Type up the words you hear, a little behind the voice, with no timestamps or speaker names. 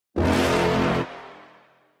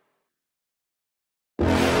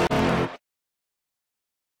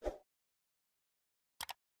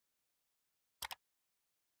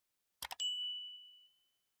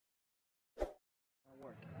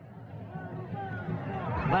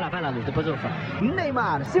Vai lá, Luiz, depois eu falo.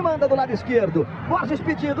 Neymar se manda do lado esquerdo. Borges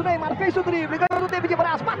pedindo, Neymar fez o drible, ganhou do David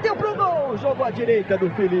Braz, bateu pro gol, jogou à direita do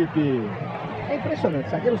Felipe. É impressionante,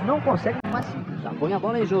 os zagueiros não conseguem mais. Já põe a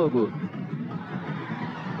bola em jogo.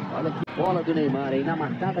 Olha que bola do Neymar, hein? Na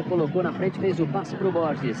matada, colocou na frente, fez o passe pro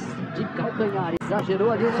Borges. De calcanhar,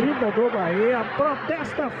 exagerou ali. Torcida do Bahia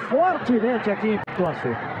protesta fortemente aqui em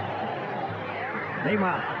Pituaçu.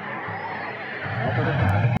 Neymar. Volta do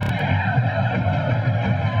cara.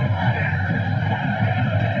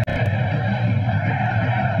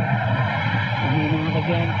 Neymar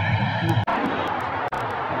again.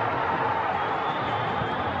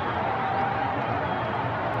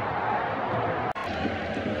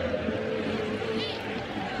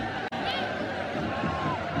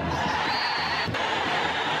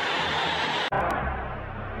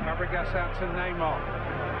 Fabregas out to Neymar.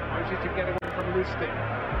 Manages to get away from Lustig.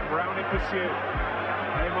 Brown in pursuit.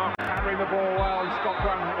 Neymar carrying the ball well. Scott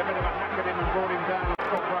Brown had a bit of a hack at him and brought him down.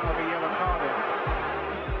 Scott Brown will be yellow carded.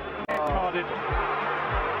 Carded.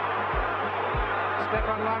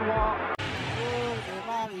 Stefan Lanois.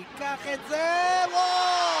 Neymar ייקח את זה,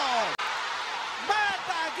 וואו! מה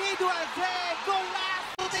תגידו על זה?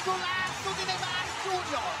 גולסו de Neymar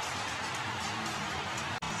Jr.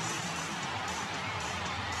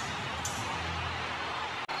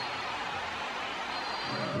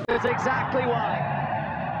 That's exactly why.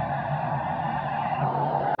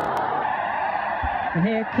 And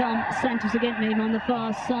here come Santos again, Neymar on the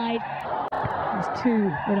far side. There's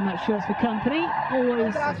two very much shots for company.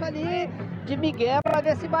 Always. Ali de Miguel para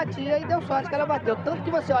ver se batia e deu sorte que ela bateu. Tanto que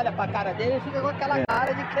você olha para a cara dele e fica com aquela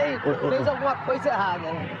cara de quem fez alguma coisa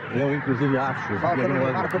errada. Né? Eu inclusive acho. Falta no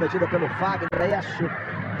Neymar cometida pelo Fagner, aí acho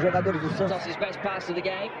jogadores do Santos. His best pass of the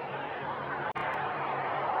game.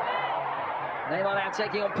 Neymar now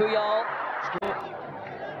taking on Puyol.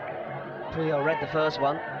 Puyol read the first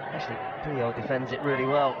one. Actually, Puyol defends it really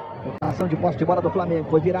well. Ação de posse de bola do Flamengo.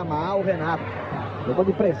 Foi virar mal o Renato. Levou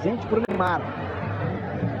de presente pro Neymar.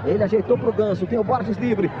 Ele ajeitou pro Ganso. Tem o Borges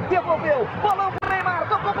livre. Devolveu. Bolão pro Neymar.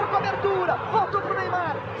 Tocou por cobertura. Voltou pro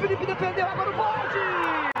Neymar. Felipe defendeu. Agora o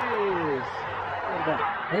Borges.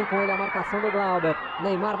 Vem com ele a marcação do Glauber.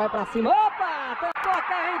 Neymar vai pra cima. Opa! Tentou a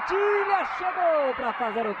carretilha. Chegou pra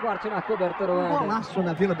fazer o corte na cobertura. Um golaço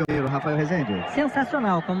na Vila Belmiro, Rafael Rezende.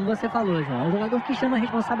 Sensacional, como você falou, João. Um jogador que chama a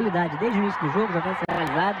responsabilidade desde o início do jogo, já vai ser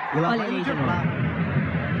realizado. Olha aí,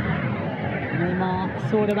 Neymar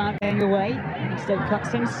thought about going away. Instead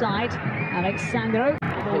cuts inside. Alexandro.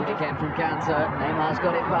 Felipe came from cancer. Neymar's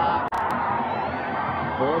got it back.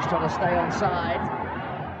 Borges trying to stay on side.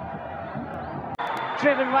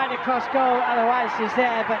 Driven right across goal, otherwise he's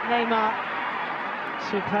there, but Neymar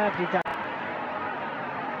superbly done.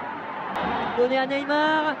 Donné à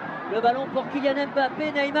Neymar, le ballon pour Kylian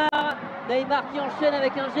Mbappé, Neymar qui enchaîne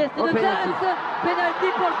avec un geste de classe,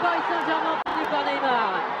 penalty pour le Paris Saint-Germain obtenu par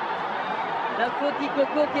Neymar. La faute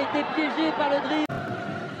d'Ikoko qui a été piégée par le dribble.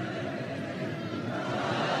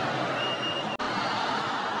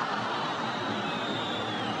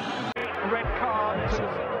 Red card.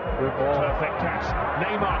 Perfect catch.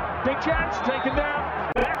 Neymar, big chance, taken down.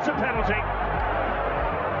 That's a penalty.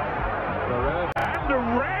 And a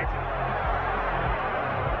red.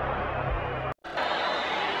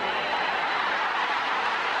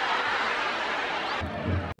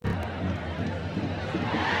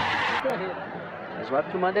 Mas o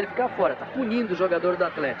árbitro manda ele ficar fora, tá punindo o jogador do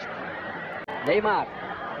Atlético. Neymar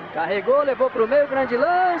carregou, levou pro meio, grande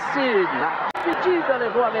lance. Na despedida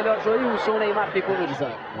levou a melhor Joilson, Neymar ficou no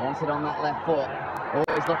desânimo. Wants it on that left foot.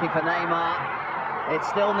 Always looking for Neymar. It's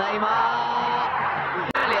still Neymar.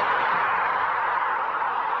 Brilliant.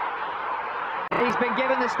 He's been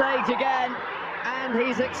given the stage again, and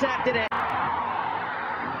he's accepted it.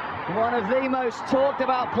 One of the most talked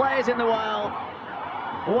about players in the world.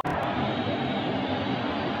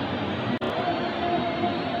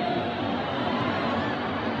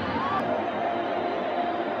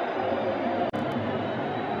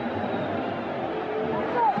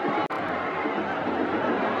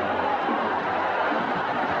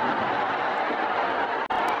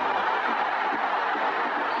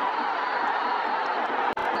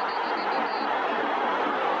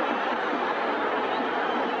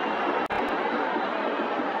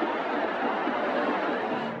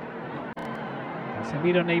 Se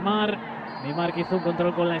mira Neymar que hizo un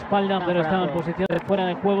control con la espalda, pero estaba en posición de fuera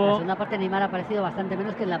de juego. La segunda parte Neymar ha aparecido bastante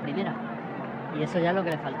menos que en la primera. Y eso ya es lo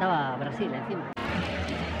que le faltaba a Brasil encima.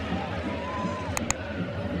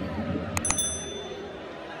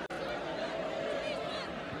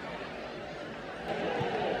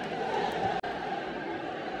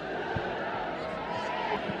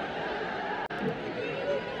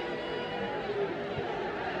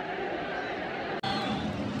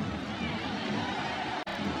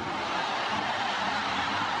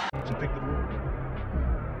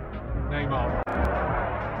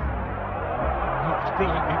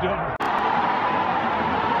 brilliantly done.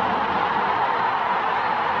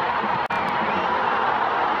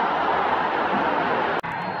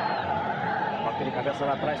 Toque de cabeça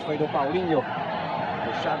lá atrás foi do Paulinho.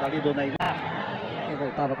 Puxada ali do Neymar. Quem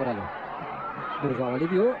voltava por ali? Durval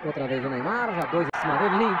aliviou, outra vez o Neymar, já dois em cima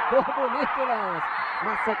dele, limpou bonito o lance.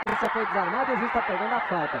 Na sequência foi desarmado e o juiz está pegando a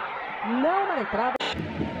falta. Não na entrada.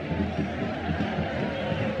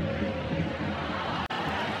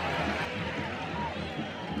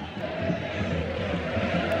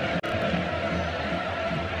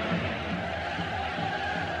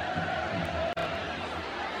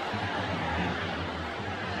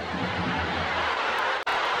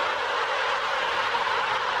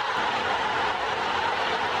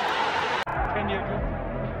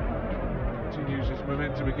 Continues his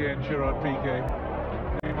momentum again, Gerard Piqué.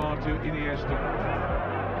 Neymar to Iniesta.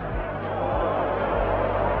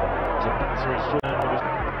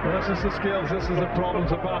 Well, this is the skills, this is the problem.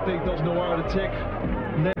 Zabate doesn't know where to take.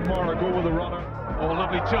 Neymar go with the runner. Oh,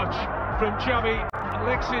 lovely touch from Xavi,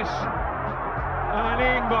 Alexis, and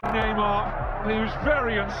in by Neymar. He was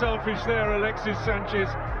very unselfish there, Alexis Sanchez.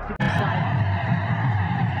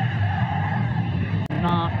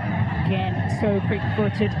 Neymar, again, so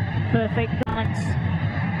quick-footed, perfect balance.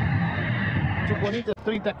 O Corinthians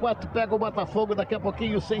 34 pega o Botafogo daqui a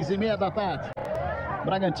pouquinho, 6h30 da tarde.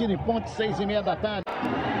 Bragantino e Ponte, 6h30 da tarde.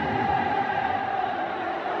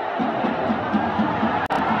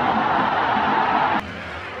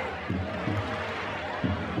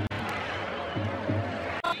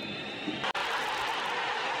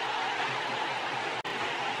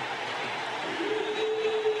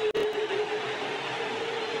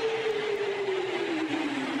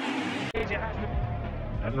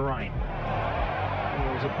 And right.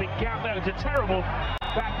 There was a big gap there. It's a terrible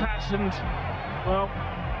back pass, and well,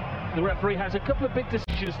 the referee has a couple of big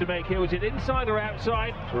decisions to make here. Was it inside or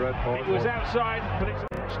outside? It was outside, but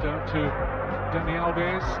it's down to Dani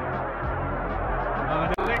Alves.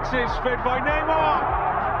 And Alexis fed by Neymar.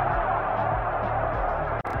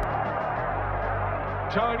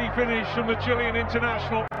 Tidy finish from the Chilean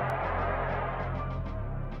international.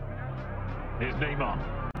 Here's Neymar.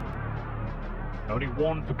 Only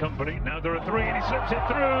one for company, now there are three, and he slips it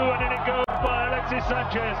through, and in it goes by Alexis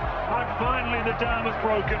Sanchez, and finally the dam is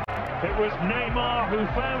broken. It was Neymar who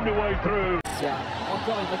found a way through.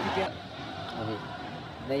 Encore une récupération.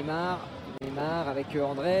 Neymar avec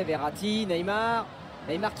André, Verratti, Neymar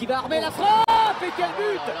qui va armer la frappe, et quel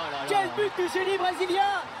but! Quel but du génie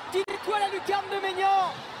brésilien qui nettoie la lucarne de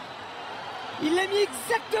Maignan. Il l'a mis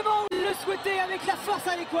exactement où il le souhaitait, avec la force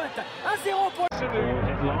adéquate. 1-0 pour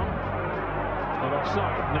Not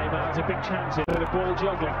offside. Neymar has a big chance here. The ball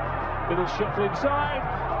juggling. Little shuffle inside.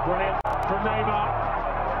 Brilliant from Neymar.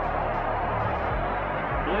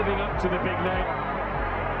 Living up to the big name.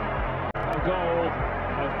 A goal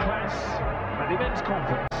of class and immense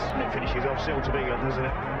confidence. And it finishes off Celta Vigo, doesn't it?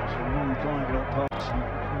 It's a long diagonal pass and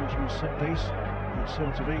original set piece that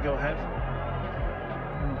Celta Vigo have.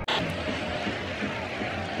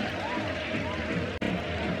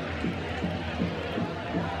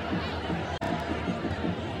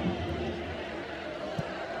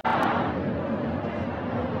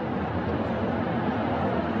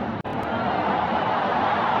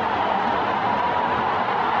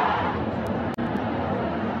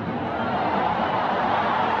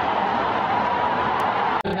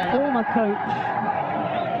 Former coach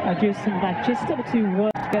Adjusting back just able to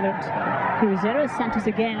work together at Cruzeiro. Santos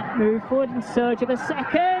again move forward in search of a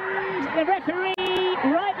second. The referee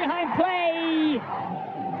right behind play.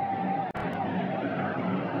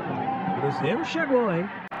 Cruzeiro chegou, hein?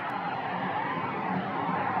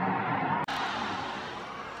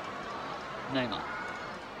 Neymar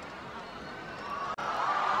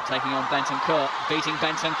taking on Bentancur, beating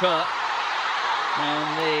Bentancur,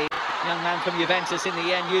 and the young man from Juventus in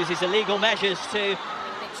the end uses illegal measures to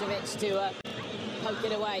to poke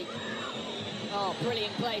it away. Oh,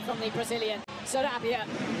 brilliant play from the Brazilian. Sarabia.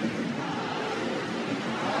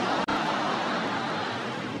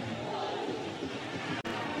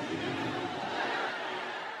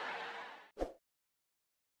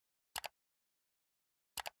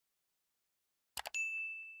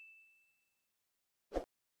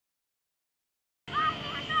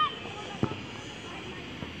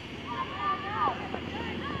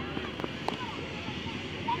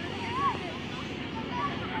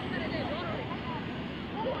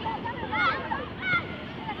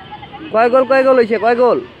 কয় গোল হইছে কয়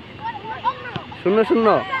গোল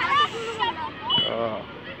 0-0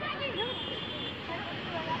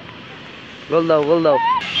 গোল দাও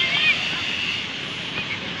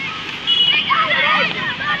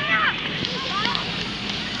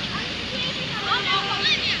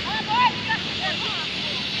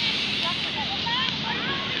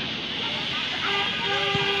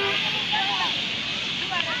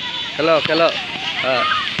খেলো খেলো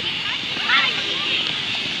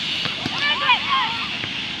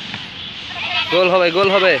গোল হবে গোল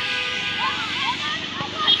হবে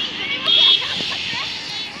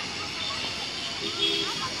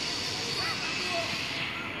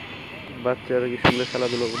বাচ্চারা কি সুন্দর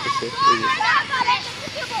খেলাধুলো করতেছে